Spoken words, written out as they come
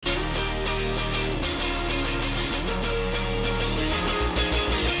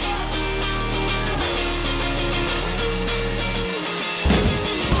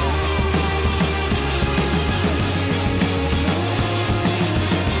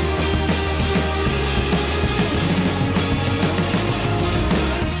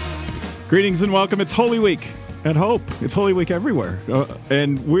Greetings and welcome. It's Holy Week at Hope. It's Holy Week everywhere.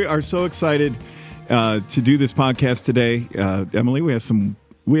 And we are so excited to do this podcast today. Emily, we have some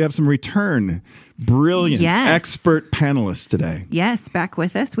return brilliant expert panelists today. Yes, back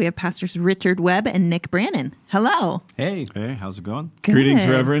with us. We have Pastors Richard Webb and Nick Brannen. Hello. Hey, how's it going? Good. Greetings,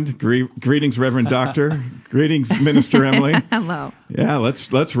 Reverend. Greetings, Reverend Doctor. Greetings, Minister Emily. Hello. Yeah,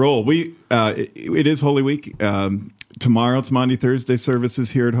 let's roll. It is Holy Week. Tomorrow it's Maundy Thursday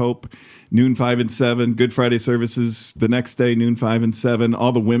services here at Hope, noon 5 and 7. Good Friday services the next day, noon 5 and 7.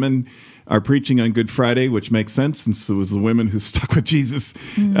 All the women are preaching on Good Friday, which makes sense since it was the women who stuck with Jesus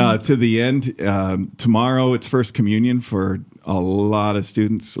to the end. Tomorrow it's First Communion for a lot of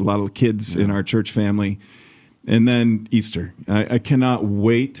students, a lot of kids in our church family. And then Easter. I cannot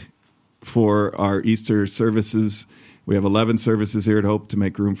wait for our Easter services. We have 11 services here at Hope to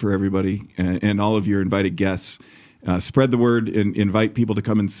make room for everybody and all of your invited guests. Spread the word and invite people to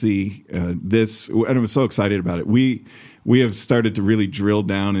come and see this. And I'm so excited about it. We have started to really drill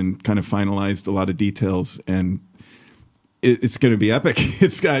down and kind of finalized a lot of details, and it's going to be epic.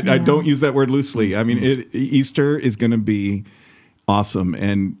 I don't use that word loosely. I mean, Easter is going to be awesome,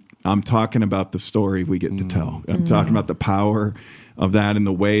 and I'm talking about the story we get to tell. I'm talking about the power of that and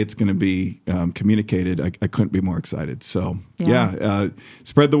the way it's going to be communicated. I couldn't be more excited. So,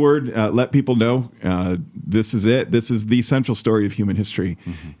 spread the word. Let people know. This is it. This is the central story of human history,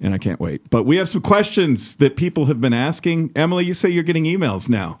 and I can't wait. But we have some questions that people have been asking. Emily, you say you're getting emails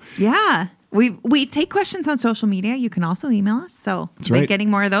now. Yeah. We take questions on social media. You can also email us. So we're getting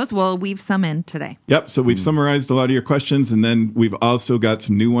more of those. We'll weave some in today. Yep. So we've summarized a lot of your questions, and then we've also got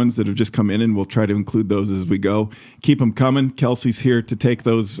some new ones that have just come in, and we'll try to include those as we go. Keep them coming. Kelsey's here to take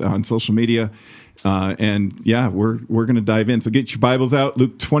those on social media. We're going to dive in. So get your Bibles out.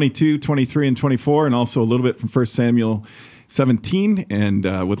 Luke 22, 23, and 24, and also a little bit from 1 Samuel 17, and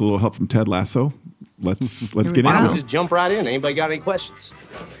with a little help from Ted Lasso. Let's get into it. Why don't we just jump right in? Anybody got any questions?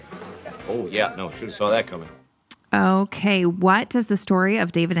 Oh, yeah. No, should have saw that coming. Okay. What does the story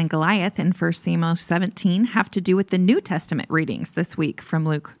of David and Goliath in 1 Samuel 17 have to do with the New Testament readings this week from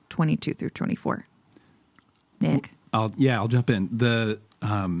Luke 22 through 24? Nick? I'll jump in. The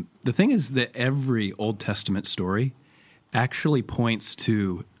thing is that every Old Testament story actually points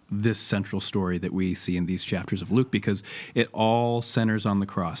to this central story that we see in these chapters of Luke, because it all centers on the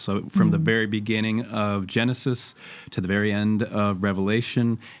cross. So from the very beginning of Genesis to the very end of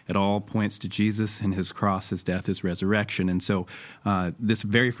Revelation, it all points to Jesus and his cross, his death, his resurrection. And so this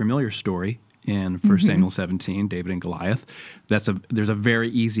very familiar story in 1 Samuel 17, David and Goliath, there's a very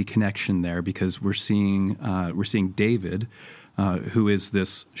easy connection there, because we're seeing David, who is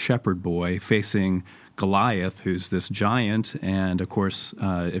this shepherd boy, facing Goliath, who's this giant. And of course,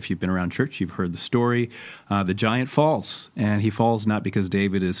 if you've been around church, you've heard the story. The giant falls, and he falls not because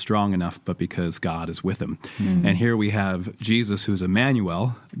David is strong enough, but because God is with him. And here we have Jesus, who's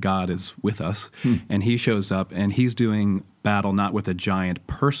Emmanuel. God is with us. And he shows up, and he's doing battle not with a giant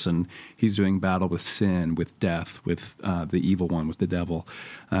person. He's doing battle with sin, with death, with the evil one, with the devil.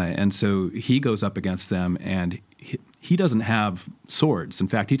 And so he goes up against them, and he doesn't have swords. In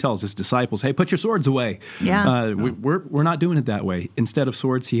fact, he tells his disciples, "Hey, put your swords away." Yeah. We're not doing it that way. Instead of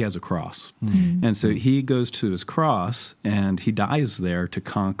swords, he has a cross. And so he goes to his cross, and he dies there to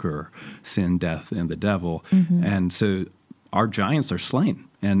conquer sin, death, and the devil. And so our giants are slain,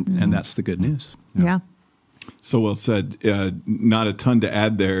 and that's the good news. Yeah. So well said. Not a ton to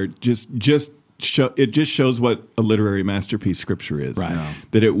add there. It just shows what a literary masterpiece Scripture is. Right. Yeah.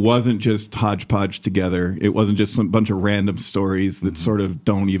 That it wasn't just hodgepodge together. It wasn't just some bunch of random stories that sort of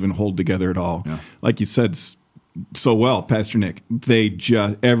don't even hold together at all. Yeah. Like you said so well, Pastor Nick,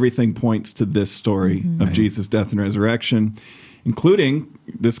 everything points to this story of Jesus' death and resurrection, including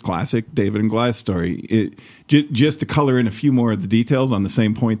this classic David and Goliath story. Just to color in a few more of the details on the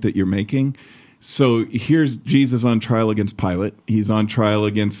same point that you're making. So here's Jesus on trial against Pilate. He's on trial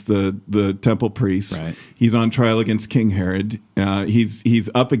against the temple priests. Right. He's on trial against King Herod. He's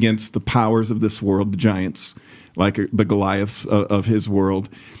up against the powers of this world, the giants, like the Goliaths of his world.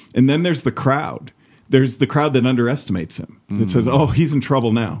 And then there's the crowd. There's the crowd that underestimates him. That says, "Oh, he's in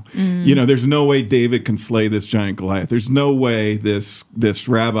trouble now." There's no way David can slay this giant Goliath. There's no way this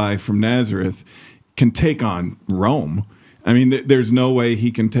rabbi from Nazareth can take on Rome. I mean, there's no way he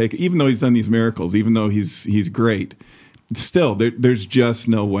can take, even though he's done these miracles, even though he's great, still, there's just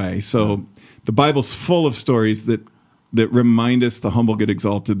no way. So the Bible's full of stories that remind us the humble get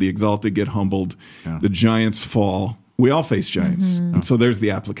exalted, the exalted get humbled, the giants fall. We all face giants. And so there's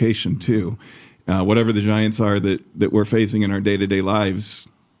the application, too. Whatever the giants are that we're facing in our day-to-day lives,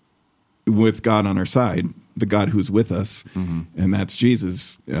 with God on our side, the God who's with us, and that's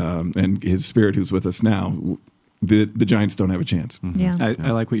Jesus, and his Spirit who's with us now, the giants don't have a chance. Yeah.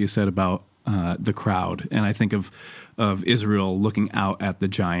 I like what you said about the crowd, and I think of Israel looking out at the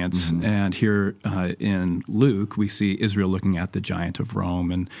giants, and here in Luke we see Israel looking at the giant of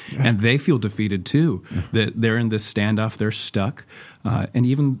Rome, and they feel defeated too. That they're in this standoff, they're stuck, and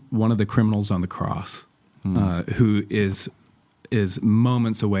even one of the criminals on the cross, who is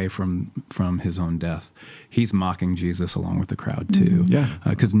moments away from his own death, he's mocking Jesus along with the crowd too.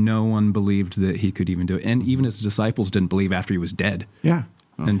 Because no one believed that he could even do it, and even his disciples didn't believe after he was dead.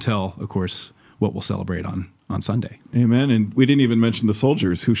 Until, of course, what we'll celebrate on Sunday. Amen. And we didn't even mention the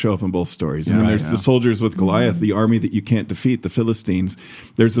soldiers who show up in both stories. There's the soldiers with Goliath, the army that you can't defeat, the Philistines.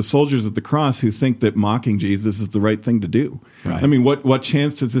 There's the soldiers at the cross who think that mocking Jesus is the right thing to do. I mean, what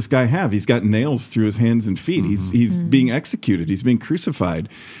chance does this guy have? He's got nails through his hands and feet. He's being executed. He's being crucified.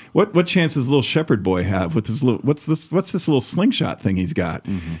 What chance does little shepherd boy have with his what's this little slingshot thing he's got?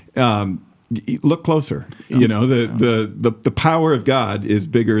 Look closer. The power of God is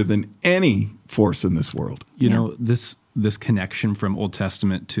bigger than any force in this world. You know, this connection from Old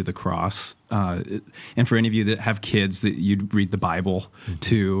Testament to the cross, and for any of you that have kids that you'd read the Bible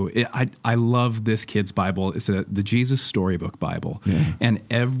to, I love this kid's Bible. It's the Jesus Storybook Bible, and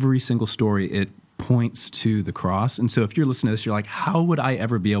every single story it points to the cross. And so if you're listening to this, you're like, how would I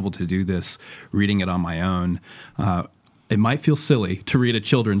ever be able to do this reading it on my own? It might feel silly to read a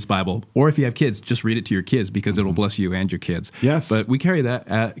children's Bible, or if you have kids, just read it to your kids because it'll bless you and your kids. Yes. But we carry that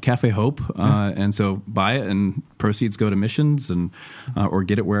at Cafe Hope, and so buy it, and proceeds go to missions, and or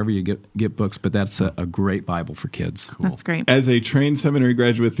get it wherever you get books. But that's a great Bible for kids. Cool. That's great. As a trained seminary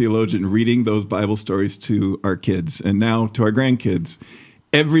graduate theologian, reading those Bible stories to our kids and now to our grandkids,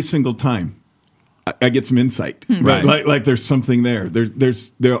 every single time, I get some insight, right? Like there's something there.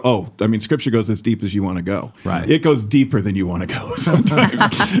 Scripture goes as deep as you want to go. Right. It goes deeper than you want to go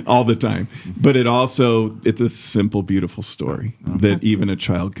sometimes, all the time. But it's a simple, beautiful story that even a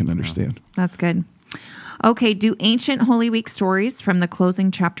child can understand. That's good. Okay, do ancient Holy Week stories from the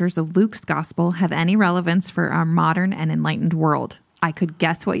closing chapters of Luke's Gospel have any relevance for our modern and enlightened world? I could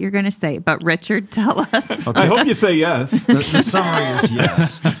guess what you're going to say, but Richard, tell us. Okay. I hope you say yes. The summary is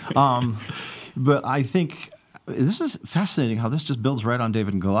yes. But I think this is fascinating how this just builds right on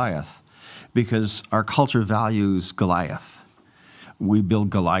David and Goliath, because our culture values Goliath. We build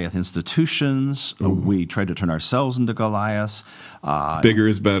Goliath institutions. We try to turn ourselves into Goliaths. Bigger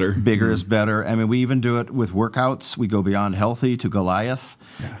is better. Bigger is better. I mean, we even do it with workouts. We go beyond healthy to Goliath.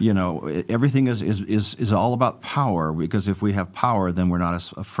 Yeah. You know, everything is all about power, because if we have power, then we're not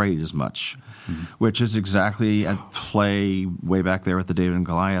as afraid as much, which is exactly at play way back there with the David and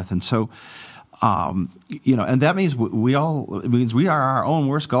Goliath. And so, and that means we are our own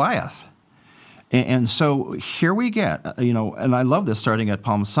worst Goliath. And so here we get, and I love this starting at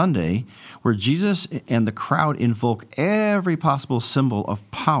Palm Sunday, where Jesus and the crowd invoke every possible symbol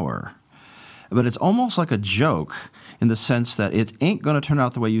of power. But it's almost like a joke in the sense that it ain't going to turn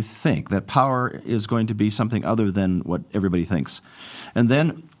out the way you think, that power is going to be something other than what everybody thinks. And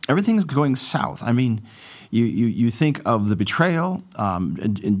then everything's going south. I mean, you think of the betrayal,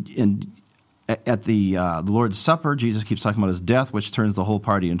 and at the Lord's Supper, Jesus keeps talking about his death, which turns the whole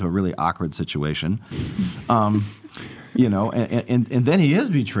party into a really awkward situation. And then he is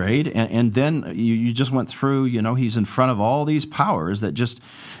betrayed, and then you just went through, he's in front of all these powers that just,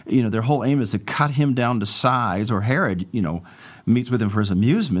 their whole aim is to cut him down to size, or Herod, meets with him for his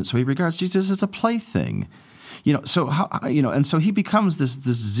amusement, so he regards Jesus as a plaything. And so he becomes this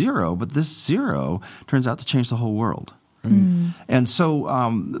zero, but this zero turns out to change the whole world. And so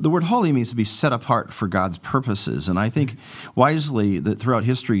the word holy means to be set apart for God's purposes. And I think wisely that throughout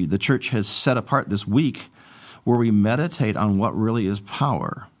history, the church has set apart this week where we meditate on what really is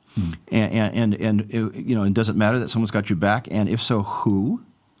power. And does it matter that someone's got your back? And if so, who?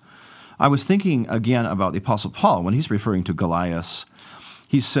 I was thinking again about the Apostle Paul. When he's referring to Goliath,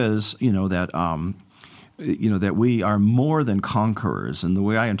 he says, that we are more than conquerors. And the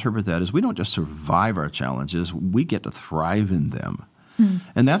way I interpret that is we don't just survive our challenges, we get to thrive in them.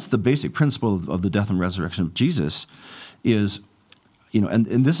 And that's the basic principle of the death and resurrection of Jesus is,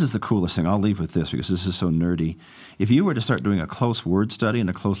 and this is the coolest thing. I'll leave with this because this is so nerdy. If you were to start doing a close word study and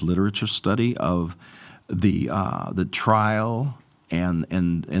a close literature study of the trial and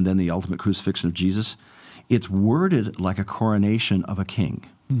then the ultimate crucifixion of Jesus, it's worded like a coronation of a king.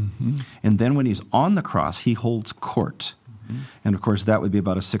 And then when he's on the cross, he holds court. And, of course, that would be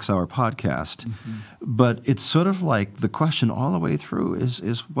about a 6-hour podcast. But it's sort of like the question all the way through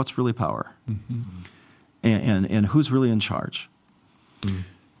is what's really power? And who's really in charge?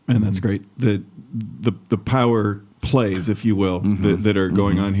 And that's great. The power plays, if you will, that are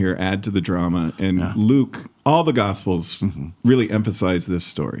going on here add to the drama. And Luke, all the Gospels really emphasize this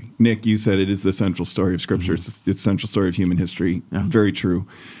story. Nick, you said it is the central story of Scripture. It's the central story of human history. Yeah. Very true.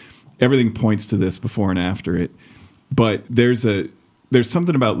 Everything points to this before and after it. But there's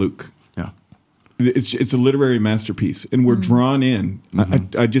something about Luke. Yeah, it's a literary masterpiece, and we're drawn in.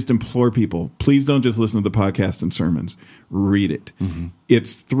 I just implore people, please don't just listen to the podcast and sermons. Read it.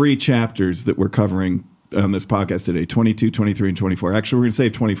 It's 3 chapters that we're covering on this podcast today, 22, 23, and 24. Actually, we're going to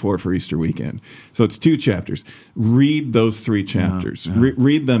save 24 for Easter weekend. So it's 2 chapters. Read those 3 chapters.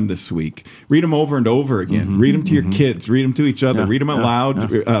 Read them this week. Read them over and over again. Read them to your kids. Read them to each other. Read them out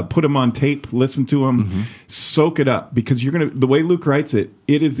loud. Put them on tape. Listen to them. Soak it up, because the way Luke writes it,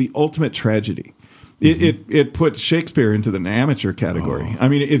 it is the ultimate tragedy. It puts Shakespeare into the amateur category. I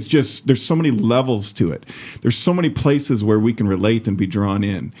mean, it's just, there's so many levels to it. There's so many places where we can relate and be drawn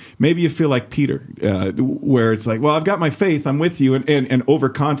in. Maybe you feel like Peter, where it's like, well, I've got my faith, I'm with you, and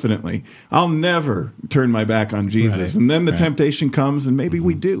overconfidently, I'll never turn my back on Jesus. Right. And then the temptation comes, and maybe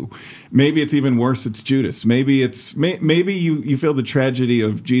we do. Maybe it's even worse, it's Judas. Maybe you feel the tragedy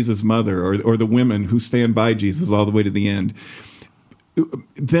of Jesus' mother, or the women who stand by Jesus all the way to the end.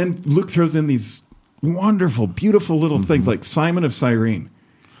 Then Luke throws in these wonderful, beautiful little things like Simon of Cyrene.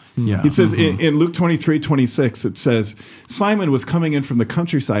 Yeah. He says in Luke 23:26, it says, Simon was coming in from the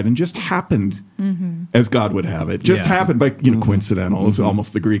countryside and just happened, as God would have it, just happened by, coincidental is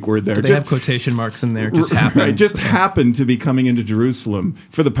almost the Greek word there. Do they have quotation marks in there? Just happened. Right, just happened to be coming into Jerusalem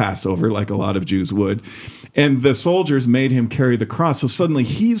for the Passover, like a lot of Jews would. And the soldiers made him carry the cross. So suddenly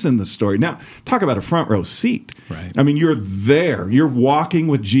he's in the story. Now, talk about a front row seat. Right. I mean, you're there. You're walking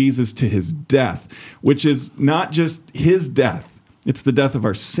with Jesus to his death, which is not just his death. It's the death of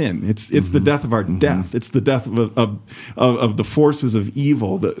our sin. It's the death of our death. It's the death of the forces of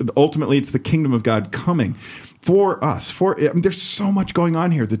evil. Ultimately, it's the kingdom of God coming for us. There's so much going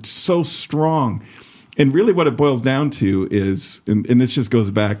on here that's so strong. And really what it boils down to is, and this just goes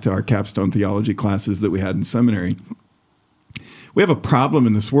back to our capstone theology classes that we had in seminary, we have a problem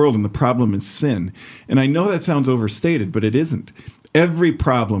in this world, and the problem is sin. And I know that sounds overstated, but it isn't. Every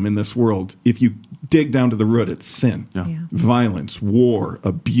problem in this world, if you dig down to the root, it's sin. Yeah. Yeah. Violence, war,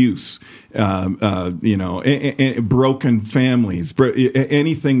 abuse, broken families,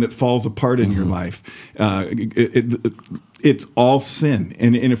 anything that falls apart in your life. It's all sin.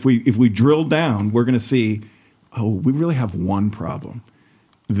 And if we drill down, we're going to see, we really have one problem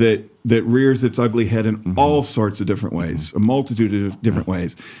that rears its ugly head in all sorts of different ways, a multitude of different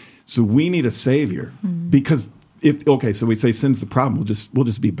ways. So we need a savior, because so we say sin's the problem, we'll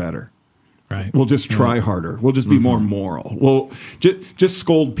just be better. Right. We'll just try harder. We'll just be more moral. We'll just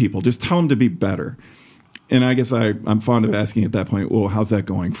scold people. Just tell them to be better. And I guess I'm fond of asking at that point, well, how's that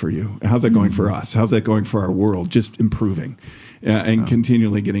going for you? How's that going for us? How's that going for our world? Just improving and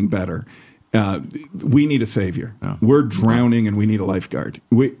continually getting better. We need a savior. Yeah. We're drowning, and we need a lifeguard.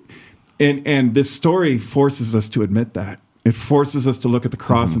 And this story forces us to admit that. It forces us to look at the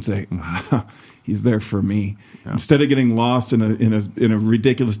cross and say, he's there for me. Yeah. Instead of getting lost in a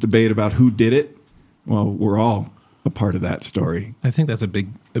ridiculous debate about who did it, well, we're all a part of that story. I think that's a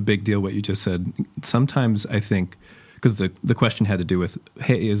big deal, what you just said. Sometimes I think, because the question had to do with,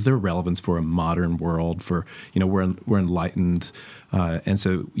 hey, is there relevance for a modern world? For, we're enlightened, and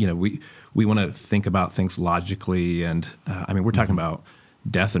so we want to think about things logically, and we're talking about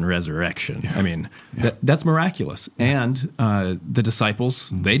death and resurrection. Yeah. That's miraculous. Yeah. And the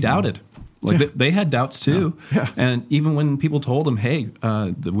disciples, they doubted. They had doubts too. Yeah. Yeah. And even when people told them, hey,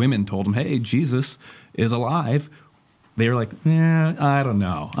 the women told them, hey, Jesus is alive, they were like, I don't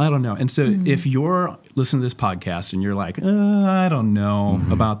know. And so if you're listening to this podcast and you're like, I don't know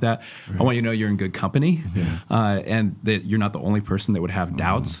about that, I want you to know you're in good company, and that you're not the only person that would have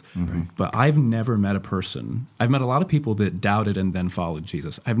doubts. But I've never met a person. I've met a lot of people that doubted and then followed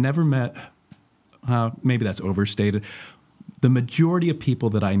Jesus. I've never met, maybe that's overstated, the majority of people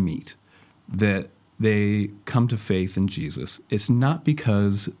that I meet that they come to faith in Jesus, it's not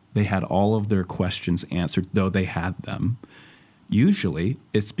because they had all of their questions answered, though they had them. Usually,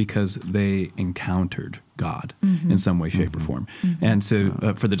 it's because they encountered God in some way, shape, or form. And so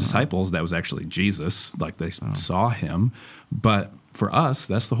for the disciples, that was actually Jesus, like they saw him. But for us,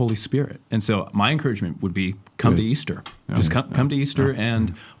 that's the Holy Spirit. And so my encouragement would be, come to Easter. Just come to Easter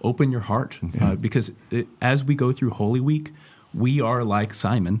and open your heart. Because as we go through Holy Week, we are like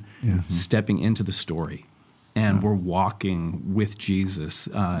Simon, stepping into the story, and we're walking with Jesus,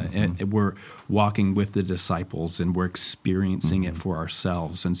 and we're walking with the disciples, and we're experiencing it for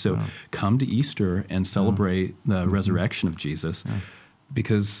ourselves. And so come to Easter and celebrate the resurrection of Jesus.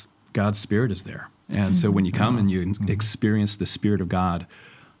 because God's Spirit is there. And so when you come and you experience the Spirit of God,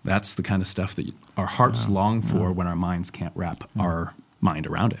 that's the kind of stuff that our hearts long for when our minds can't wrap our mind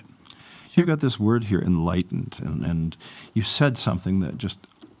around it. You've got this word here, enlightened, and you said something that just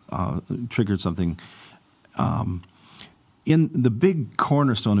triggered something. In the big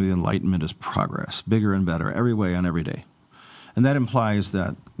cornerstone of the Enlightenment is progress, bigger and better, every way on every day. And that implies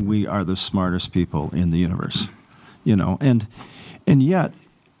that we are the smartest people in the universe, and yet,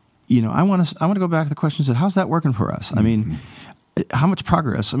 I want to go back to the question that how's that working for us? I mean, how much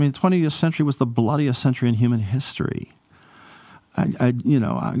progress? I mean, the 20th century was the bloodiest century in human history.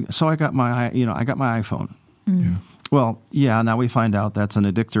 So I got my iPhone. Yeah. Well, now we find out that's an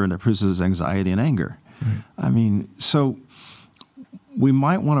addictor and it produces anxiety and anger. Right. I mean, so we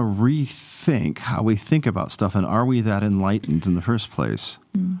might want to rethink how we think about stuff, and are we that enlightened in the first place?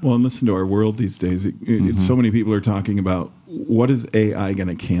 Well, and listen to our world these days. So many people are talking about, what is AI going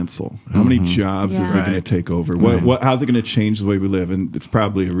to cancel? How many jobs is it going to take over? How's it going to change the way we live? And it's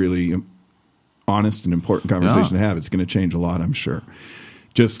probably a really honest and important conversation to have. It's going to change a lot, I'm sure.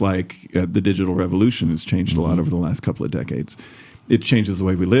 Just like the digital revolution has changed a lot over the last couple of decades. It changes the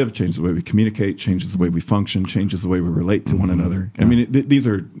way we live, changes the way we communicate, changes the way we function, changes the way we relate to one another. I mean, these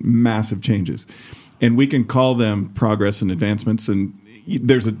are massive changes. And we can call them progress and advancements, and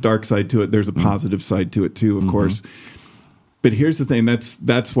there's a dark side to it. There's a positive side to it, too, of course. But here's the thing.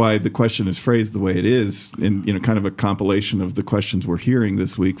 That's why the question is phrased the way it is, in kind of a compilation of the questions we're hearing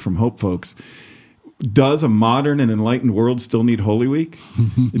this week from Hope folks. Does a modern and enlightened world still need Holy Week?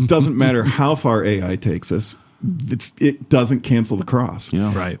 It doesn't matter how far AI takes us. It doesn't cancel the cross.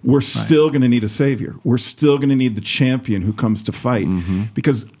 Yeah. Right. We're still going to need a Savior. We're still going to need the champion who comes to fight.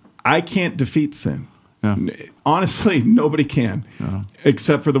 Because I can't defeat sin. Yeah. Honestly, nobody can,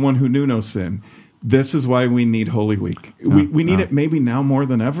 except for the one who knew no sin. This is why we need Holy Week. We need it maybe now more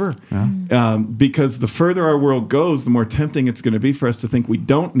than ever. Because the further our world goes, the more tempting it's going to be for us to think we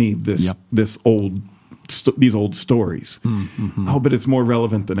don't need this these old stories. Oh, but it's more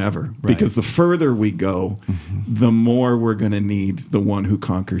relevant than ever. Because the further we go, the more we're going to need the one who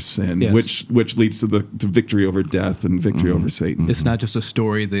conquers sin, which leads to the victory over death and victory over Satan. It's not just a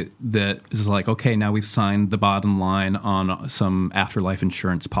story that is like, okay, now we've signed the bottom line on some afterlife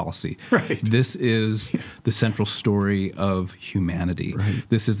insurance policy. Right. This is the central story of humanity. Right.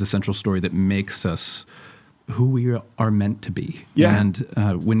 This is the central story that makes us who we are meant to be. Yeah. And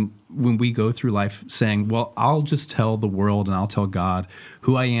when we go through life saying, well, I'll just tell the world and I'll tell God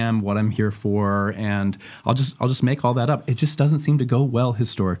who I am, what I'm here for, and I'll just make all that up. It just doesn't seem to go well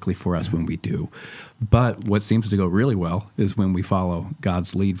historically for us when we do. But what seems to go really well is when we follow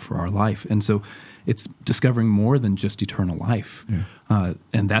God's lead for our life. And so it's discovering more than just eternal life.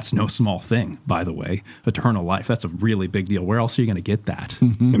 And that's no small thing, by the way. Eternal life, that's a really big deal. Where else are you going to get that?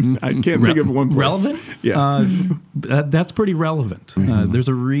 I can't think of one place. Relevant? Yeah. That's pretty relevant. There's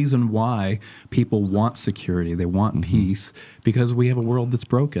a reason why people want security. They want peace, because we have a world that's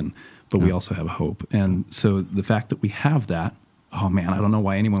broken, but we also have hope. And so the fact that we have that, oh man, I don't know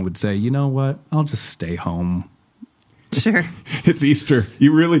why anyone would say, you know what, I'll just stay home. Sure. It's Easter.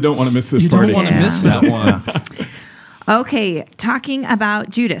 You really don't want to miss this You party. don't want to miss that one. Okay, talking about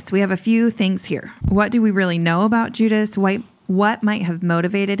Judas, we have a few things here. What do we really know about Judas? What might have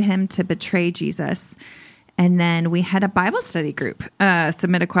motivated him to betray Jesus? And then we had a Bible study group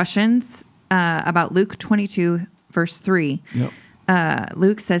submit questions about Luke 22, verse 3. Yep.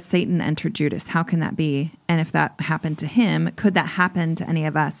 Luke says Satan entered Judas. How can that be? And if that happened to him, could that happen to any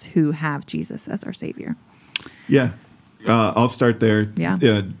of us who have Jesus as our Savior? Yeah. I'll start there.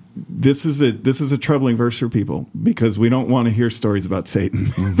 Yeah. This is a troubling verse for people because we don't want to hear stories about Satan.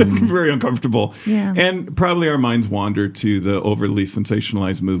 They're very uncomfortable. Yeah. And probably our minds wander to the overly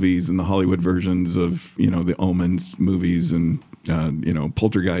sensationalized movies and the Hollywood versions of, the Omens movies and,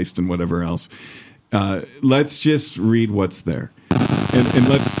 Poltergeist and whatever else. Let's just read what's there. And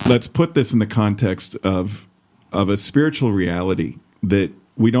let's put this in the context of a spiritual reality that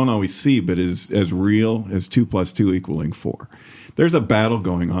we don't always see, but is as real as 2 + 2 = 4. There's a battle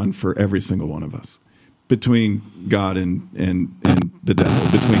going on for every single one of us between God and the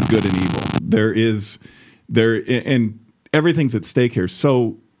devil, between good and evil. And everything's at stake here.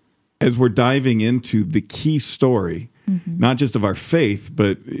 So as we're diving into the key story, not just of our faith,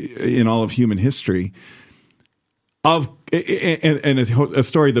 but in all of human history, and a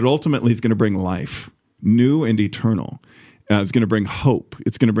story that ultimately is going to bring life, new and eternal. It's going to bring hope.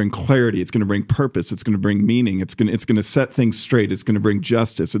 It's going to bring clarity. It's going to bring purpose. It's going to bring meaning. It's going to set things straight. It's going to bring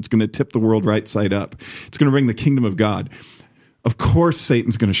justice. It's going to tip the world right side up. It's going to bring the kingdom of God. Of course,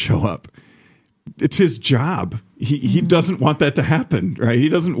 Satan's going to show up. it's his job. He doesn't want that to happen, right? He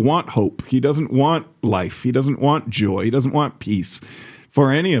doesn't want hope. He doesn't want life. He doesn't want joy. He doesn't want peace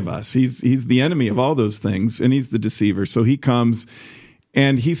for any of us. He's the enemy of all those things, and he's the deceiver. So he comes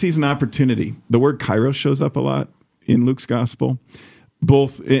and he sees an opportunity. The word kairos shows up a lot in Luke's gospel.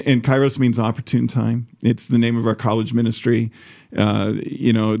 And kairos means opportune time. It's the name of our college ministry,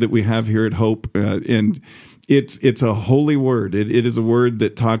 that we have here at Hope. And it's a holy word. It is a word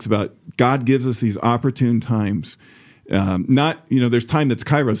that talks about God gives us these opportune times. There's time that's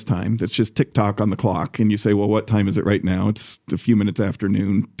kairos time. That's just tick-tock on the clock. And you say, well, what time is it right now? It's a few minutes after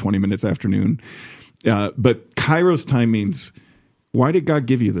noon, 20 minutes after noon. But kairos time means, why did God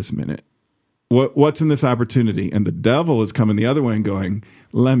give you this minute? What's in this opportunity? And the devil is coming the other way and going,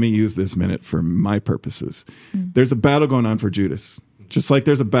 let me use this minute for my purposes. There's a battle going on for Judas, just like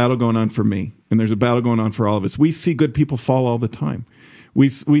there's a battle going on for me, and there's a battle going on for all of us. We see good people fall all the time. We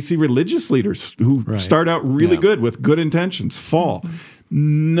see religious leaders who start out really good with good intentions fall.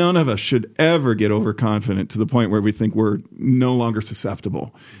 None of us should ever get overconfident to the point where we think we're no longer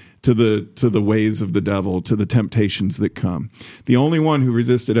susceptible to the ways of the devil, to the temptations that come. The only one who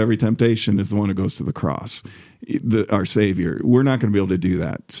resisted every temptation is the one who goes to the cross, our Savior. We're not going to be able to do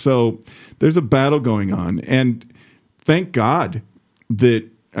that. So there's a battle going on. And thank God that,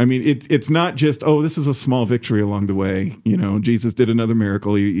 it's not just, this is a small victory along the way. Jesus did another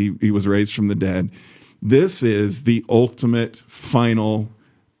miracle. He was raised from the dead. This is the ultimate final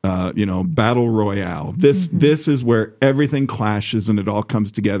battle royale. This is where everything clashes and it all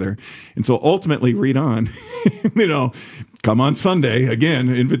comes together. And so ultimately, read on, come on Sunday, again,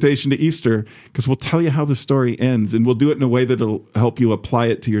 invitation to Easter, because we'll tell you how the story ends, and we'll do it in a way that'll help you apply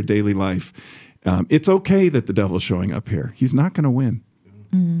it to your daily life. It's okay that the devil's showing up here. He's not going to win.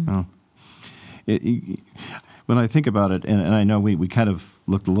 Oh. When I think about it, and I know we kind of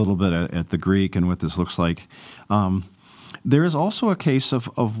looked a little bit at the Greek and what this looks like, there is also a case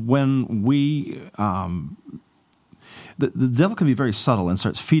of when we, the devil can be very subtle and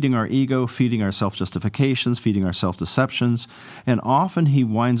starts feeding our ego, feeding our self-justifications, feeding our self-deceptions, and often he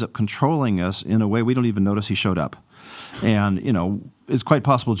winds up controlling us in a way we don't even notice he showed up. And, it's quite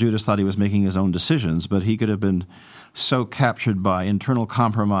possible Judas thought he was making his own decisions, but he could have been so captured by internal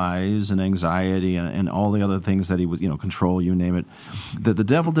compromise and anxiety and all the other things that he would, control, you name it, that the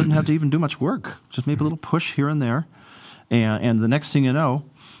devil didn't have to even do much work, just maybe a little push here and there. And the next thing you know,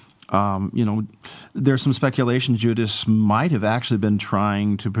 there's some speculation Judas might have actually been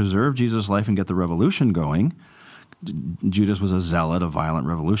trying to preserve Jesus' life and get the revolution going. Judas was a zealot, a violent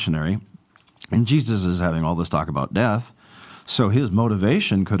revolutionary. And Jesus is having all this talk about death. So his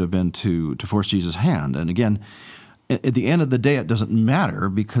motivation could have been to force Jesus' hand. And again, at the end of the day, it doesn't matter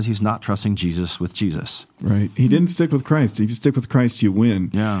because he's not trusting Jesus with Jesus. Right. He didn't stick with Christ. If you stick with Christ, you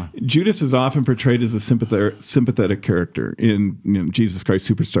win. Yeah. Judas is often portrayed as a sympathetic character in Jesus Christ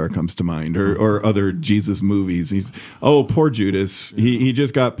Superstar comes to mind, or other Jesus movies. He's, poor Judas. He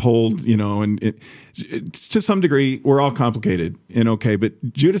just got pulled, and to some degree, we're all complicated and okay, but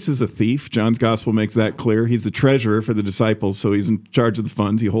Judas is a thief. John's gospel makes that clear. He's the treasurer for the disciples, so he's in charge of the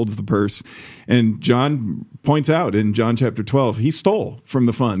funds. He holds the purse. And John points out in John chapter 12, he stole from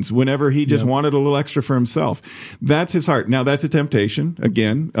the funds whenever he just wanted a little extra for himself. That's his heart. Now, that's a temptation,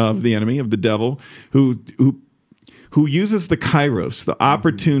 again, of the enemy, of the devil, who uses the kairos, the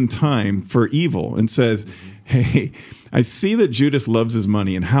opportune time for evil, and says, hey, I see that Judas loves his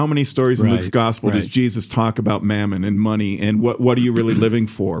money. And how many stories in Luke's gospel does Jesus talk about mammon and money and what are you really living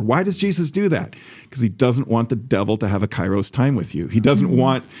for? Why does Jesus do that? Because he doesn't want the devil to have a kairos time with you. He doesn't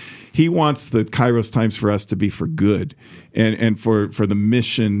want, he wants the kairos times for us to be for good and for the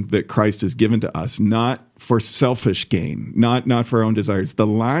mission that Christ has given to us, not for selfish gain, not for our own desires. The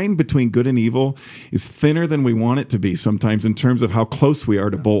line between good and evil is thinner than we want it to be sometimes in terms of how close we are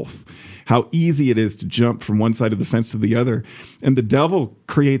to both. How easy it is to jump from one side of the fence to the other. And the devil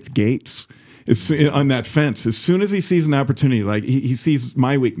creates gates on that fence. As soon as he sees an opportunity, like he sees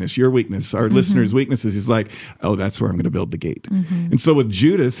my weakness, your weakness, our listeners' weaknesses, he's like, that's where I'm going to build the gate. And so with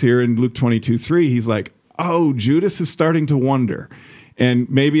Judas here in Luke 22:3, he's like, Judas is starting to wonder. And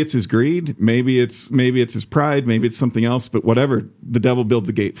maybe it's his greed, maybe it's his pride, maybe it's something else, but whatever, the devil builds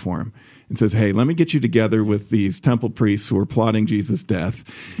a gate for him. And says, hey, let me get you together with these temple priests who are plotting Jesus' death,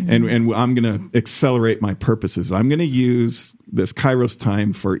 and I'm going to accelerate my purposes. I'm going to use this kairos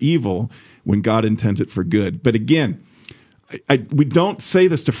time for evil when God intends it for good. But again, we don't say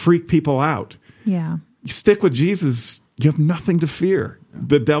this to freak people out. Yeah. You stick with Jesus, you have nothing to fear.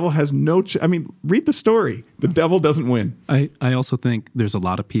 The devil has no read the story. The devil doesn't win. I also think there's a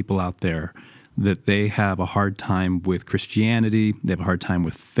lot of people out there that they have a hard time with Christianity. They have a hard time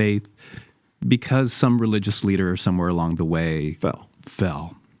with faith because some religious leader somewhere along the way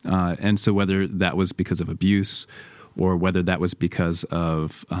Fell. And so whether that was because of abuse or whether that was because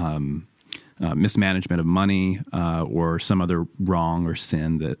of mismanagement of money or some other wrong or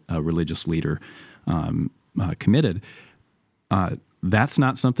sin that a religious leader committed, that's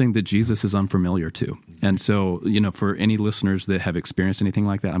not something that Jesus is unfamiliar to. And so, for any listeners that have experienced anything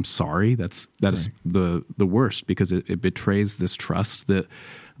like that, I'm sorry. That is the worst, because it betrays this trust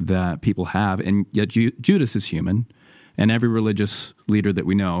that people have. And yet Judas is human, and every religious leader that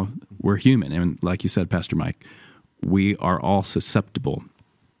we know, we're human. And like you said, Pastor Mike, we are all susceptible.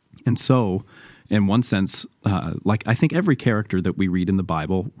 And so, in one sense, I think every character that we read in the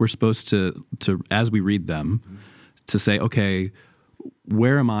Bible, we're supposed to as we read them, to say, okay,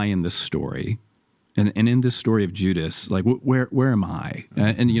 where am I in this story? And in this story of Judas, where am I?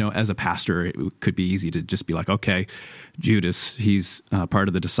 And as a pastor, it could be easy to just be like, okay, Judas, he's part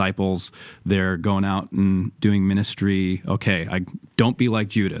of the disciples. They're going out and doing ministry. Okay, I don't be like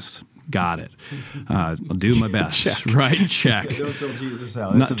Judas. Got it. I'll do my best. Check. Right? Check. Don't sell Jesus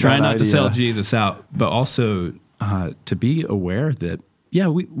out. Try not to sell Jesus out, but also to be aware that, yeah,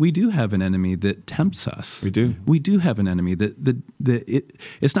 we do have an enemy that tempts us. We do. We do have an enemy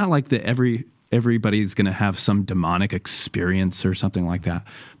it's not like that everybody's going to have some demonic experience or something like that,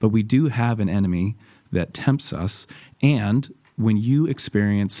 but we do have an enemy that tempts us. And when you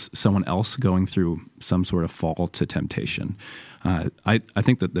experience someone else going through some sort of fall to temptation, I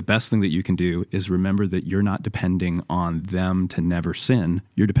think that the best thing that you can do is remember that you're not depending on them to never sin.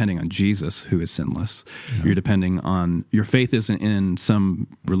 You're depending on Jesus, who is sinless. Yeah. You're depending on, your faith isn't in some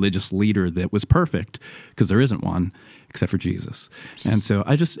religious leader that was perfect, because there isn't one except for Jesus. And so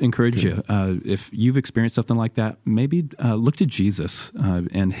I just encourage you, if you've experienced something like that, maybe look to Jesus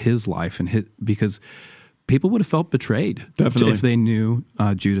and his life, because people would have felt betrayed Definitely. if they knew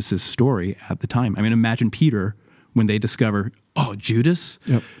Judas's story at the time. I mean, imagine Peter when they discover, oh, Judas,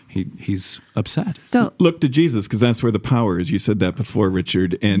 yep. he's upset. So look to Jesus, because that's where the power is. You said that before,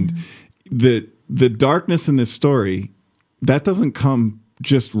 Richard. And the darkness in this story, that doesn't come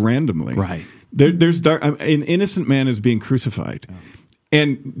just randomly. Right. There's dark. An innocent man is being crucified. Yeah.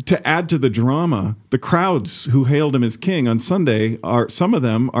 And to add to the drama, the crowds who hailed him as king on Sunday, some of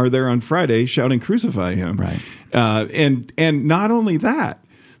them are there on Friday shouting, "Crucify him!" Right. And not only that,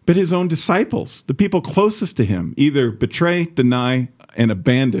 but his own disciples, the people closest to him, either betray, deny, and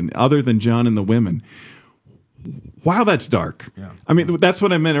abandon, other than John and the women. Wow, that's dark. Yeah. I mean, that's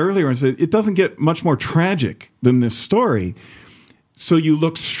what I meant earlier. I said it doesn't get much more tragic than this story. So you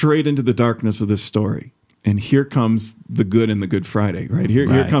look straight into the darkness of this story. And here comes the good in the Good Friday, right?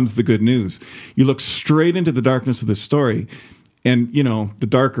 Here comes the good news. You look straight into the darkness of this story, and, the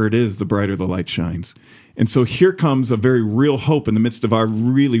darker it is, the brighter the light shines. And so here comes a very real hope in the midst of our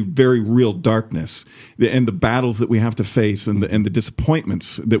really very real darkness, and the battles that we have to face, and the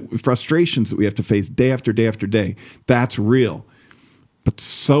disappointments, the frustrations that we have to face day after day after day. That's real. But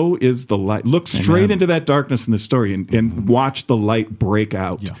so is the light. Look straight into that darkness in the story and watch the light break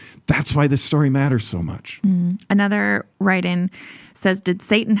out. Yeah. That's why this story matters so much. Another write-in says, did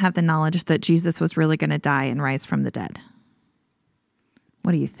Satan have the knowledge that Jesus was really going to die and rise from the dead?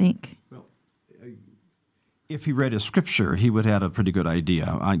 What do you think? Well, if he read his scripture, he would have had a pretty good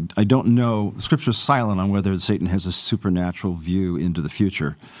idea. I don't know. Scripture's silent on whether Satan has a supernatural view into the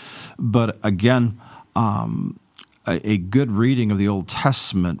future. But again, a good reading of the Old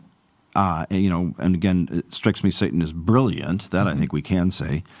Testament, and again, it strikes me Satan is brilliant. That I think we can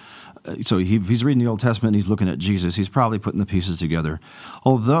say. So if he's reading the Old Testament and he's looking at Jesus, he's probably putting the pieces together.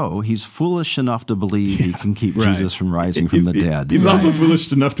 Although he's foolish enough to believe he can keep Jesus from rising from the dead. He's also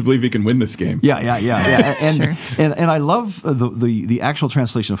foolish enough to believe he can win this game. Yeah. And, sure. and I love the actual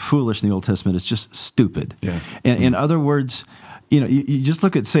translation of foolish in the Old Testament. It's just stupid. Yeah. And in other words, you just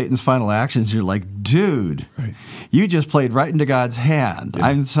look at Satan's final actions, you're like, dude, you just played right into God's hand. Yeah.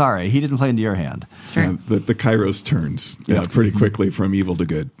 I'm sorry, he didn't play into your hand. Sure. The Kairos turns pretty quickly from evil to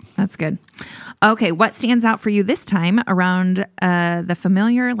good. That's good. Okay, what stands out for you this time around the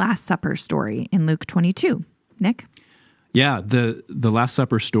familiar Last Supper story in Luke 22? Nick? Yeah, the Last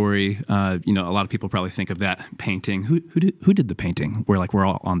Supper story. A lot of people probably think of that painting. Who did the painting? Where we're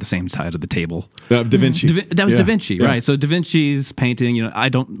all on the same side of the table. Da Vinci. That was Da Vinci, right? So Da Vinci's painting.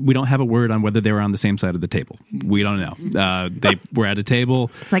 We don't have a word on whether they were on the same side of the table. We don't know. They were at a table.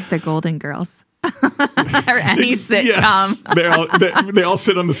 It's like the Golden Girls. or any sitcom. Yes, they all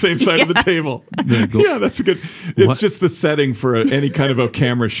sit on the same side of the table. Yeah, that's a good. It's just the setting for any kind of a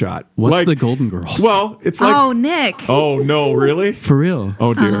camera shot. What's the Golden Girls? Well, it's like. Oh, Nick. Oh no, really? For real?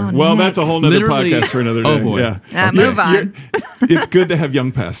 Oh dear. Oh, well, Nick. that's a whole nother Literally- podcast for another day. Oh, boy. Yeah. Move on. It's good to have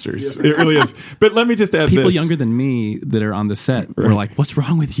young pastors. It really is. But let me just add People this. younger than me that are on the set were like, "What's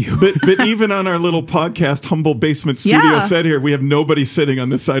wrong with you?" But even on our little podcast, humble basement studio Yeah. set here, we have nobody sitting on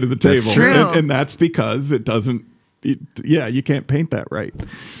this side of the That's table. true. And that's because it doesn't. You can't paint that right.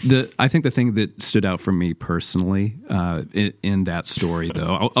 I think the thing that stood out for me personally in that story,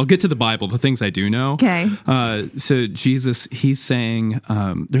 though, I'll get to the Bible, the things I do know. Okay. So Jesus, he's saying,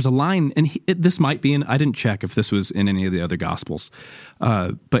 there's a line, and this might be I didn't check if this was in any of the other Gospels,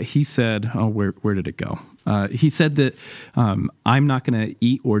 but he said, where did it go? He said that I'm not going to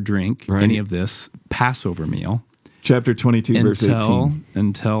eat or drink any of this Passover meal. Chapter 22, verse 18.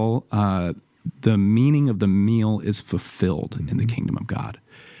 Until the meaning of the meal is fulfilled in the kingdom of God.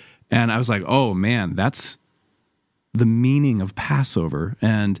 And I was like, oh man, that's the meaning of Passover.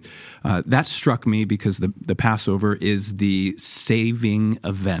 And that struck me because the Passover is the saving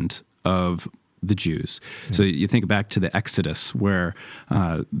event of the Jews. Yeah. So you think back to the Exodus where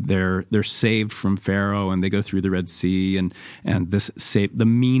they're saved from Pharaoh and they go through the Red Sea and the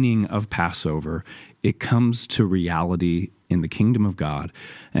meaning of Passover, it comes to reality in the kingdom of God,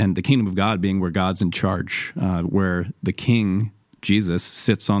 and the kingdom of God being where God's in charge, where the King, Jesus,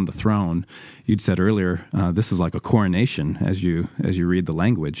 sits on the throne. You'd said earlier, this is like a coronation as you read the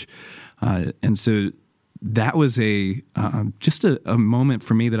language. And so that was just a moment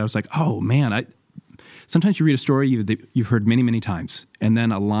for me that I was like, oh man, sometimes you read a story that you've heard many, many times, and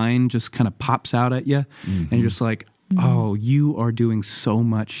then a line just kind of pops out at you, and you're just like, oh, you are doing so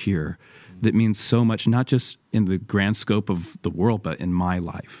much here that means so much, not just in the grand scope of the world, but in my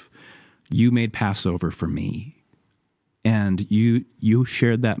life. You made Passover for me, and you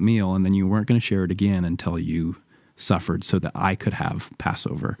shared that meal, and then you weren't going to share it again until you suffered so that I could have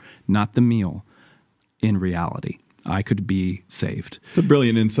Passover, not the meal, in reality. I could be saved. It's a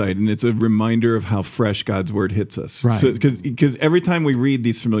brilliant insight, and it's a reminder of how fresh God's word hits us. Right. Because every time we read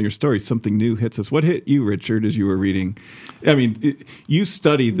these familiar stories, something new hits us. What hit you, Richard, as you were reading? I mean, you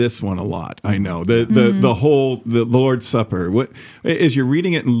study this one a lot. I know the Lord's Supper. What as you're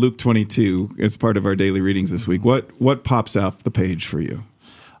reading it in Luke 22 as part of our daily readings this week? What pops off the page for you?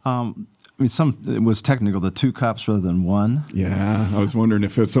 It was technical. The 2 cups rather than 1. Yeah, I was wondering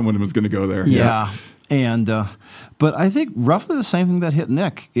if someone was going to go there. Yeah. And but I think roughly the same thing that hit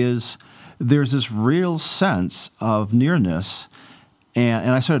Nick is there's this real sense of nearness, and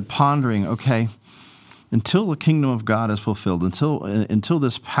I started pondering, okay, until the kingdom of God is fulfilled, until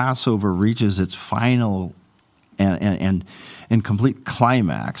this Passover reaches its final and complete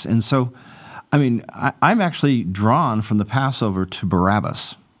climax, and so, I mean, I'm actually drawn from the Passover to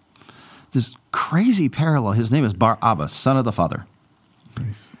Barabbas. This crazy parallel. His name is Barabbas, son of the Father.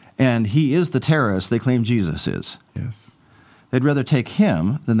 Nice. And he is the terrorist they claim Jesus is. Yes. They'd rather take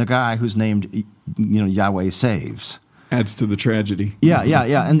him than the guy who's named, Yahweh Saves. Adds to the tragedy. Yeah.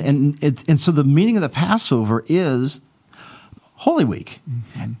 And so the meaning of the Passover is Holy Week,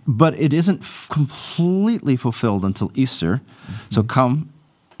 but it isn't completely fulfilled until Easter. So come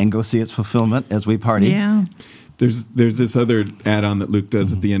and go see its fulfillment as we party. Yeah. There's this other add-on that Luke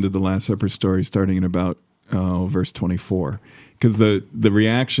does at the end of the Last Supper story, starting in about verse 24. Because the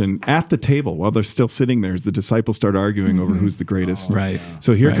reaction at the table, while they're still sitting there, is the disciples start arguing over who's the greatest. Right.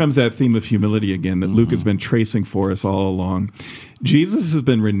 So here comes that theme of humility again that Luke has been tracing for us all along. Jesus has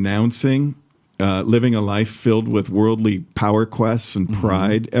been renouncing living a life filled with worldly power quests and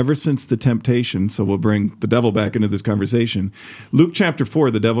pride ever since the temptation. So we'll bring the devil back into this conversation. Luke chapter 4,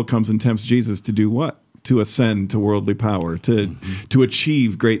 the devil comes and tempts Jesus to do what? To ascend to worldly power, to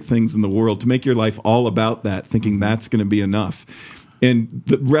achieve great things in the world, to make your life all about that, thinking that's going to be enough. And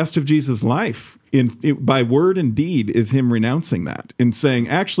the rest of Jesus' life, by word and deed, is him renouncing that and saying,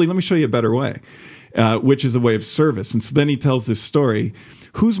 actually, let me show you a better way, which is a way of service. And so then he tells this story.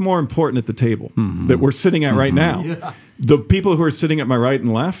 Who's more important at the table that we're sitting at right now? Yeah. The people who are sitting at my right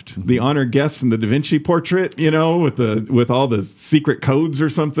and left, the honored guests in the Da Vinci portrait, with all the secret codes or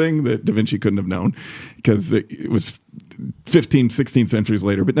something that Da Vinci couldn't have known because it was 15, 16 centuries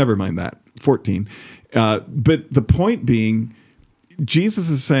later, but never mind that, 14. But the point being, Jesus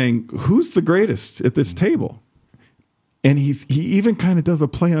is saying, who's the greatest at this table? And he even kind of does a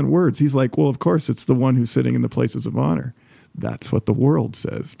play on words. He's like, well, of course, it's the one who's sitting in the places of honor. That's what the world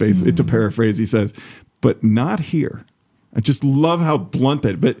says. Basically, to paraphrase, he says, but not here. I just love how blunt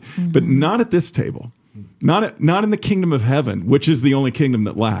that, but not at this table, not in the kingdom of heaven, which is the only kingdom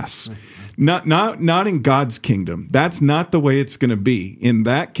that lasts, Not in God's kingdom. That's not the way it's going to be. In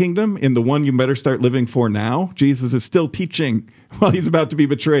that kingdom, in the one you better start living for now, Jesus is still teaching while he's about to be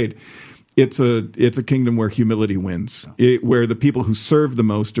betrayed. It's a kingdom where humility wins, where the people who serve the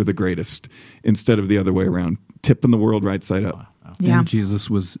most are the greatest, instead of the other way around, tipping the world right side up. Yeah. And Jesus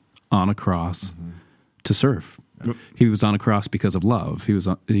was on a cross to serve. He was on a cross because of love. He was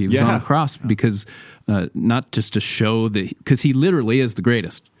on a cross because not just to show that, because he literally is the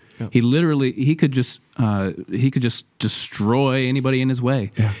greatest. Yeah. He could just destroy anybody in his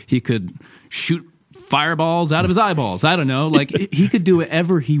way. Yeah. He could shoot fireballs out of his eyeballs. I don't know. Like he could do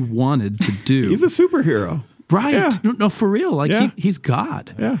whatever he wanted to do. He's a superhero, right? Yeah. No, for real. Like he's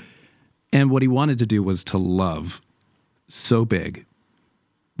God. Yeah. And what he wanted to do was to love so big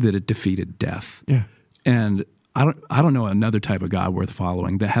that it defeated death. Yeah. And I don't know another type of God worth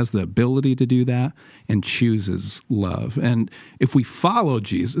following that has the ability to do that and chooses love. And if we follow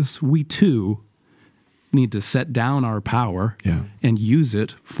Jesus, we too need to set down our power and use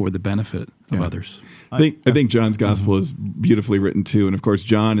it for the benefit of others. I think John's gospel is beautifully written too, and of course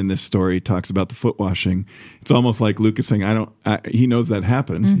John in this story talks about the foot washing. It's almost like Luke is saying, he knows that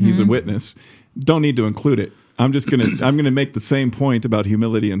happened. Mm-hmm. He's a witness. Don't need to include it. I'm gonna make the same point about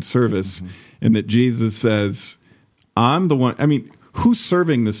humility and service, and that Jesus says, I'm the one. I mean, who's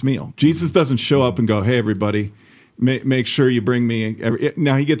serving this meal? Jesus doesn't show up and go, "Hey, everybody, make sure you bring me."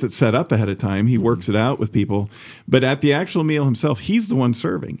 Now he gets it set up ahead of time. He works it out with people, but at the actual meal himself, he's the one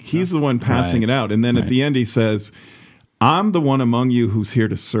serving. He's the one passing it out, and then at the end he says, "I'm the one among you who's here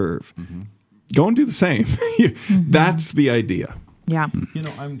to serve." Go and do the same. That's the idea. Yeah. You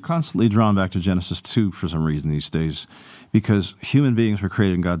know, I'm constantly drawn back to Genesis 2 for some reason these days, because human beings were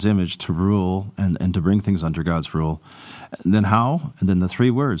created in God's image to rule and to bring things under God's rule. And then how? And then the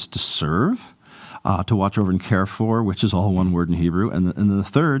three words: to serve, to watch over and care for, which is all one word in Hebrew. And the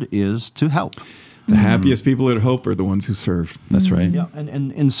third is to help. The happiest people at Hope are the ones who serve. That's right. Yeah,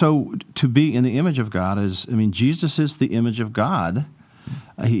 and so to be in the image of God Jesus is the image of God.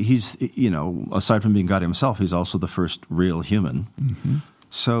 He's, aside from being God himself, he's also the first real human. Mm-hmm.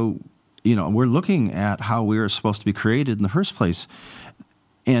 So, we're looking at how we are supposed to be created in the first place.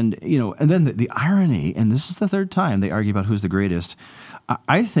 And, and then the irony, and this is the third time they argue about who's the greatest.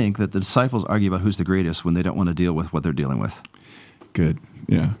 I think that the disciples argue about who's the greatest when they don't want to deal with what they're dealing with. Good.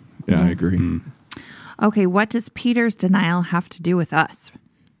 Yeah, I agree. Mm. Okay, what does Peter's denial have to do with us?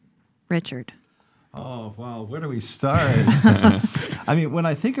 Richard. Oh, well, where do we start? I mean, when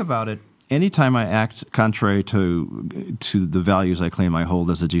I think about it, anytime I act contrary to the values I claim I hold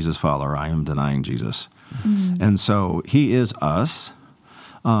as a Jesus follower, I am denying Jesus. Mm-hmm. And so he is us.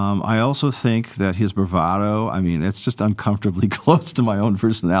 I also think that his bravado, it's just uncomfortably close to my own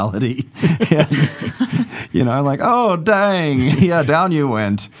personality. And, I'm like, oh, dang, yeah, down you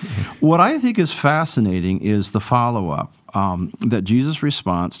went. What I think is fascinating is the follow-up, that Jesus'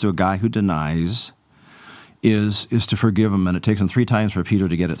 response to a guy who denies is to forgive him, and it takes him 3 times for Peter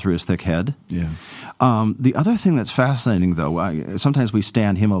to get it through his thick head. Yeah. The other thing that's fascinating, though, sometimes we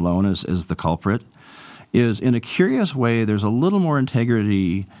stand him alone as the culprit, is in a curious way there's a little more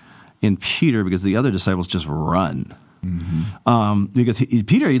integrity in Peter because the other disciples just run. Mm-hmm. Because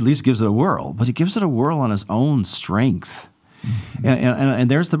Peter at least gives it a whirl, but he gives it a whirl on his own strength. Mm-hmm. And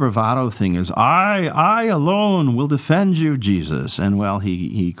there's the bravado thing is, I alone will defend you, Jesus. And, well,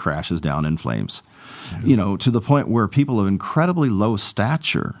 he crashes down in flames. To the point where people of incredibly low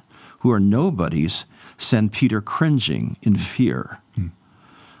stature, who are nobodies, send Peter cringing in fear.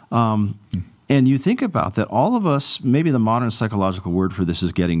 And you think about that, all of us, maybe the modern psychological word for this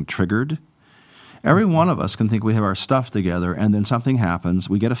is getting triggered. Every one of us can think we have our stuff together, and then something happens,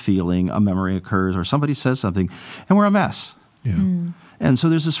 we get a feeling, a memory occurs, or somebody says something, and we're a mess. Yeah. And so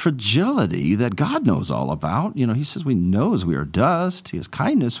there's this fragility that God knows all about. He says he knows we are dust, he has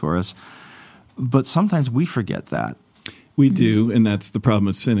kindness for us. But sometimes we forget that. We do, and that's the problem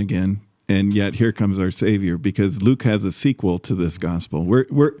of sin again. And yet here comes our Savior, because Luke has a sequel to this gospel.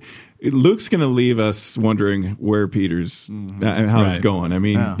 Luke's going to leave us wondering where Peter's, how it's going.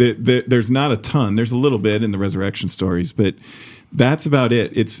 There's not a ton. There's a little bit in the resurrection stories, but that's about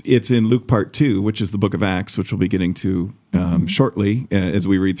it. It's in Luke part 2, which is the book of Acts, which we'll be getting to shortly as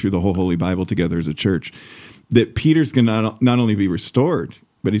we read through the whole Holy Bible together as a church, that Peter's going to not only be restored,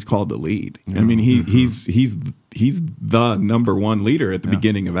 but he's called to lead. He's the number one leader at the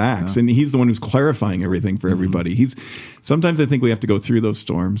beginning of Acts, and he's the one who's clarifying everything for everybody. Sometimes I think we have to go through those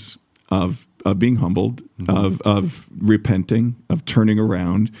storms of being humbled, of repenting, of turning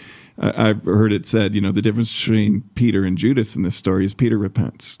around, I've heard it said, the difference between Peter and Judas in this story is Peter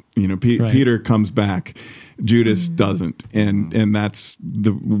repents. Right. Peter comes back, Judas doesn't, and that's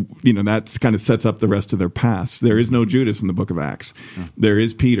that's kind of sets up the rest of their past. There is no Judas in the book of Acts. There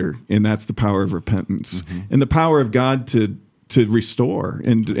is Peter, and that's the power of repentance and the power of God to restore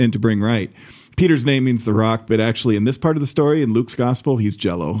and to bring right. Peter's name means the rock, but actually in this part of the story, in Luke's gospel, he's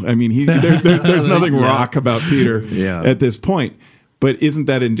Jello. I mean, there's nothing rock about Peter at this point. But isn't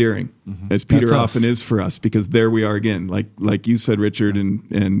that endearing, as Peter often is for us? Because there we are again, like you said, Richard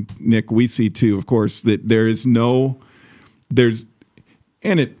and Nick, we see too, of course, that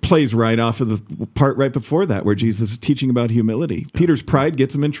and it plays right off of the part right before that where Jesus is teaching about humility. Peter's pride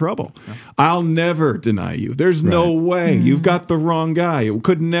gets him in trouble. I'll never deny you. There's no way. You've got the wrong guy. It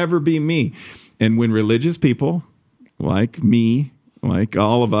could never be me. And when religious people like me, like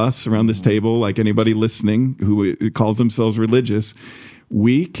all of us around this table, like anybody listening who calls themselves religious,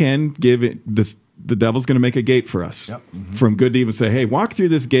 we can give it this. The devil's going to make a gate for us from good to evil. Say, hey, walk through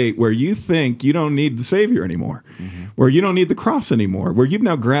this gate where you think you don't need the Savior anymore, where you don't need the cross anymore, where you've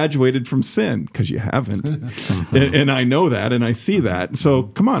now graduated from sin, because you haven't. and I know that, and I see that. So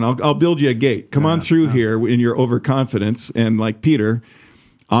come on, I'll build you a gate. Come on through here in your overconfidence. And like Peter,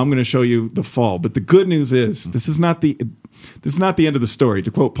 I'm going to show you the fall. But the good news is this is not the end of the story. To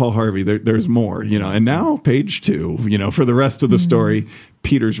quote Paul Harvey, there's more. And now page 2. For the rest of the story,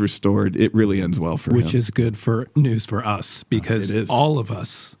 Peter's restored. It really ends well for him. Which is good for news for us, because all of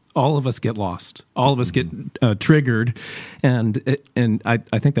us get lost. All of us get triggered, and I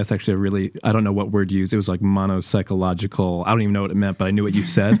think that's actually a really, I don't know what word you used. It was like monopsychological. I don't even know what it meant, but I knew what you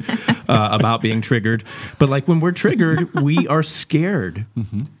said about being triggered. But like when we're triggered, we are scared.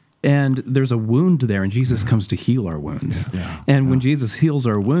 And there's a wound there, and Jesus comes to heal our wounds. And when Jesus heals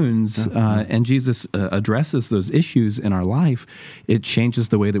our wounds, and Jesus addresses those issues in our life, it changes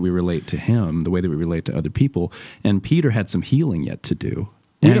the way that we relate to him, the way that we relate to other people. And Peter had some healing yet to do.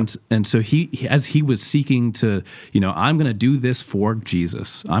 And so he, as he was seeking to, I'm going to do this for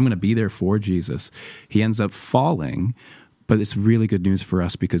Jesus. I'm going to be there for Jesus. He ends up falling. But it's really good news for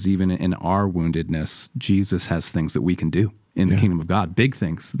us, because even in our woundedness, Jesus has things that we can do in the kingdom of God, big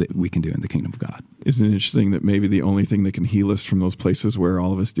things that we can do in the kingdom of God. Isn't it interesting that maybe the only thing that can heal us from those places where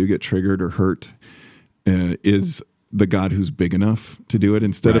all of us do get triggered or hurt is the God who's big enough to do it,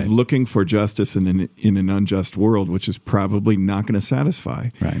 instead of looking for justice in an unjust world, which is probably not going to satisfy.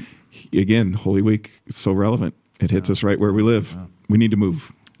 Right. Again, Holy Week is so relevant. It hits us right where we live. We need to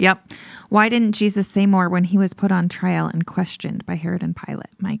move. Yep. Why didn't Jesus say more when he was put on trial and questioned by Herod and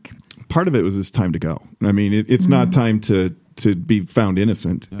Pilate, Mike? Part of it was it's time to go. I mean, it's not time to be found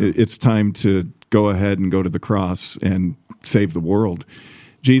innocent. It's time to go ahead and go to the cross and save the world.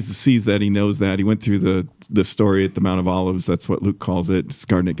 Jesus sees that. He knows that. He went through the story at the Mount of Olives. That's what Luke calls it. It's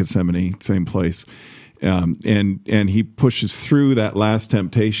Garden at Gethsemane, same place. And he pushes through that last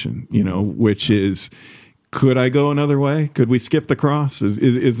temptation, which is, could I go another way? Could we skip the cross?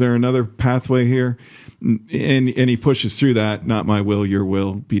 Is there another pathway here? And he pushes through that. Not my will, your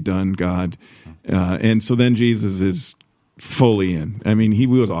will be done, God. And so then Jesus is fully in. I mean, he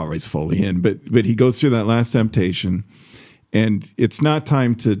was always fully in, but he goes through that last temptation, and it's not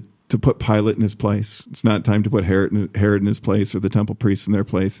time to put Pilate in his place. It's not time to put Herod in his place, or the temple priests in their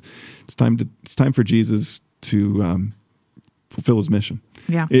place. It's time for Jesus to fulfill his mission.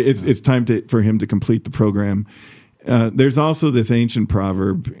 Yeah, it's time for him to complete the program. There's also this ancient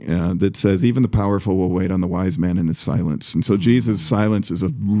proverb that says, even the powerful will wait on the wise man in his silence. And so Jesus' silence is a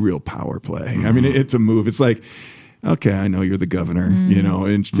real power play. I mean, it's a move. It's like, okay, I know you're the governor,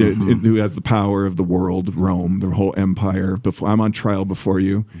 and who has the power of the world, Rome, the whole empire. I'm on trial before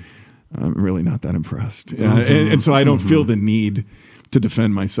you. I'm really not that impressed. And so I don't feel the need to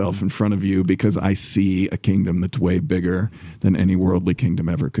defend myself in front of you, because I see a kingdom that's way bigger than any worldly kingdom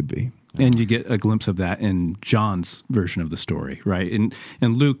ever could be. And you get a glimpse of that in John's version of the story, right? In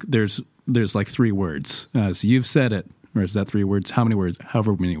Luke, there's like 3 words. So you've said it. Or is that 3 words? How many words?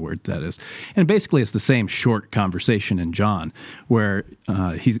 However many words that is. And basically it's the same short conversation in John, where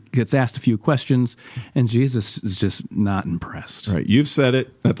he gets asked a few questions, and Jesus is just not impressed. Right. You've said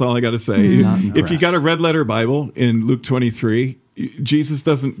it. That's all I got to say. If you got a red letter Bible in Luke 23, Jesus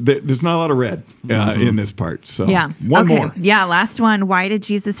doesn't, there's not a lot of red in this part. So one more. Yeah, last one. Why did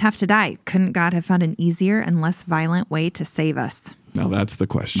Jesus have to die? Couldn't God have found an easier and less violent way to save us? Now that's the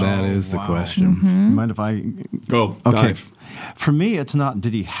question. That is the question. Mind if I go? Okay. Dive. For me, it's not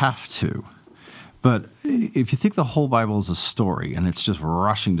did he have to, but if you think the whole Bible is a story and it's just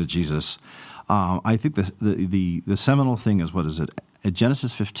rushing to Jesus, I think the seminal thing is, what is it? At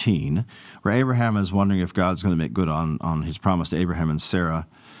Genesis 15, where Abraham is wondering if God's going to make good on his promise to Abraham and Sarah,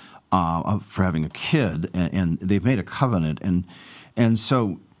 for having a kid, and they've made a covenant, and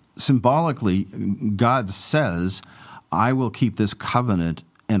so symbolically, God says, "I will keep this covenant,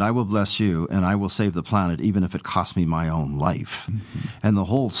 and I will bless you, and I will save the planet, even if it costs me my own life." Mm-hmm. And the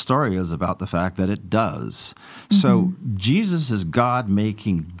whole story is about the fact that it does. Mm-hmm. So Jesus is God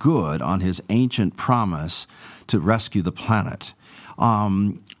making good on his ancient promise to rescue the planet.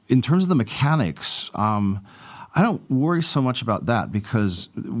 In terms of the mechanics, I don't worry so much about that, because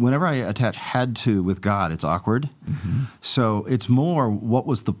whenever I attach "had to" with God, it's awkward. Mm-hmm. So it's more, what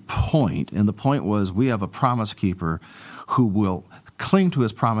was the point? And the point was, we have a promise keeper who will cling to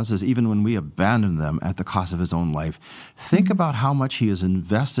his promises even when we abandon them at the cost of his own life. Think about how much he has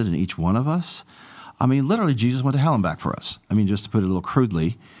invested in each one of us. I mean, literally, Jesus went to hell and back for us. I mean, just to put it a little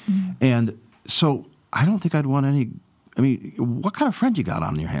crudely. Mm-hmm. And so I don't think I'd want any... I mean, what kind of friend you got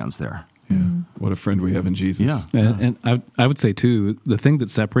on your hands there? Yeah. What a friend we have in Jesus. Yeah. And I would say, too, the thing that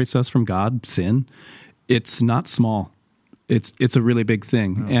separates us from God, sin, it's not small. It's a really big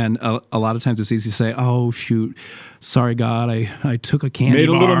thing. Oh. And a lot of times it's easy to say, "Oh, shoot, sorry, God, I took a candy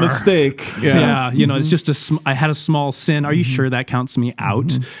bar. Made a little mistake." Yeah. You know, it's just I had a small sin. Are you sure that counts me out?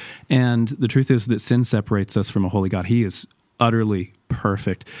 Mm-hmm. And the truth is that sin separates us from a holy God. He is utterly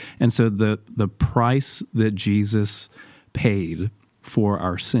perfect. And so the price that Jesus paid for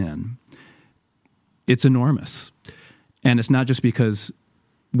our sin, it's enormous. And it's not just because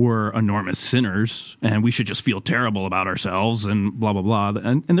we're enormous sinners and we should just feel terrible about ourselves and blah, blah, blah.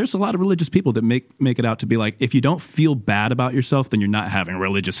 And there's a lot of religious people that make it out to be like, if you don't feel bad about yourself, then you're not having a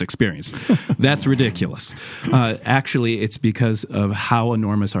religious experience. That's ridiculous. Actually, it's because of how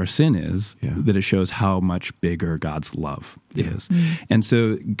enormous our sin is that it shows how much bigger God's love is. Mm-hmm. And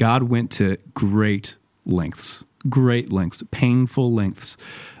so God went to great lengths, painful lengths,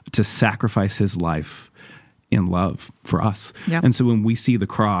 to sacrifice his life in love for us. Yep. And so when we see the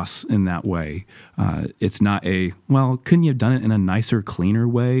cross in that way, it's not couldn't you have done it in a nicer, cleaner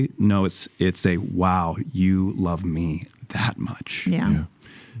way? No, it's a, wow, you love me that much. Yeah.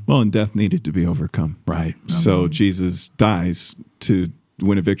 Well, and death needed to be overcome. Right. So Jesus dies to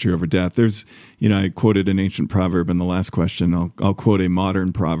win a victory over death. There's, I quoted an ancient proverb in the last question. I'll quote a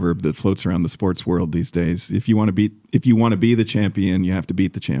modern proverb that floats around the sports world these days. If you want to be the champion, you have to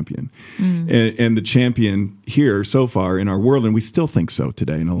beat the champion. Mm. And the champion here so far in our world, and we still think so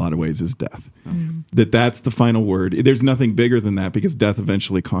today in a lot of ways, is death. Mm. That's the final word. There's nothing bigger than that, because death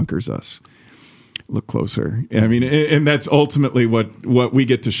eventually conquers us. Look closer. I mean, and that's ultimately what we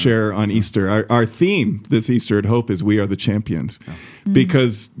get to share on Easter. Our theme this Easter at Hope is "We are the champions,"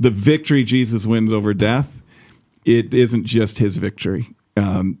 because the victory Jesus wins over death, it isn't just his victory.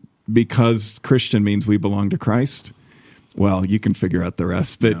 Because Christian means we belong to Christ. Well, you can figure out the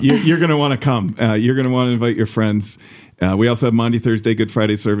rest, but you're going to want to come. You're going to want to invite your friends. We also have Monday, Thursday, Good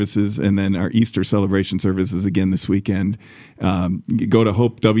Friday services, and then our Easter celebration services again this weekend. Go to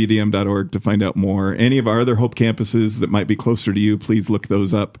hopewdm.org to find out more. Any of our other Hope campuses that might be closer to you, please look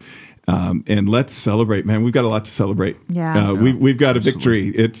those up. And let's celebrate, man. We've got a lot to celebrate. Yeah. We've got a victory.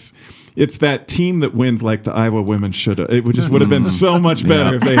 It's that team that wins like the Iowa women should have. It just would have been so much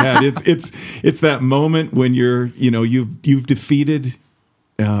better if they had. It's that moment when you've defeated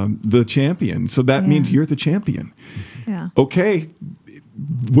the champion. So that means you're the champion. Yeah. Okay,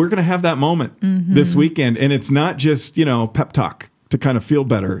 we're going to have that moment this weekend. And it's not just, pep talk to kind of feel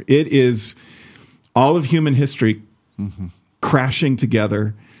better. It is all of human history crashing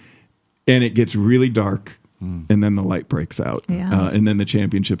together, and it gets really dark, and then the light breaks out. Yeah. And then the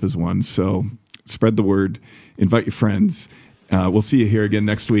championship is won. So spread the word, invite your friends. We'll see you here again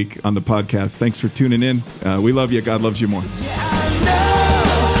next week on the podcast. Thanks for tuning in. We love you. God loves you more.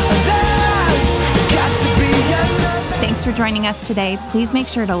 Thanks for joining us today. Please make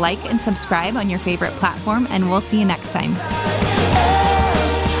sure to like and subscribe on your favorite platform, and we'll see you next time.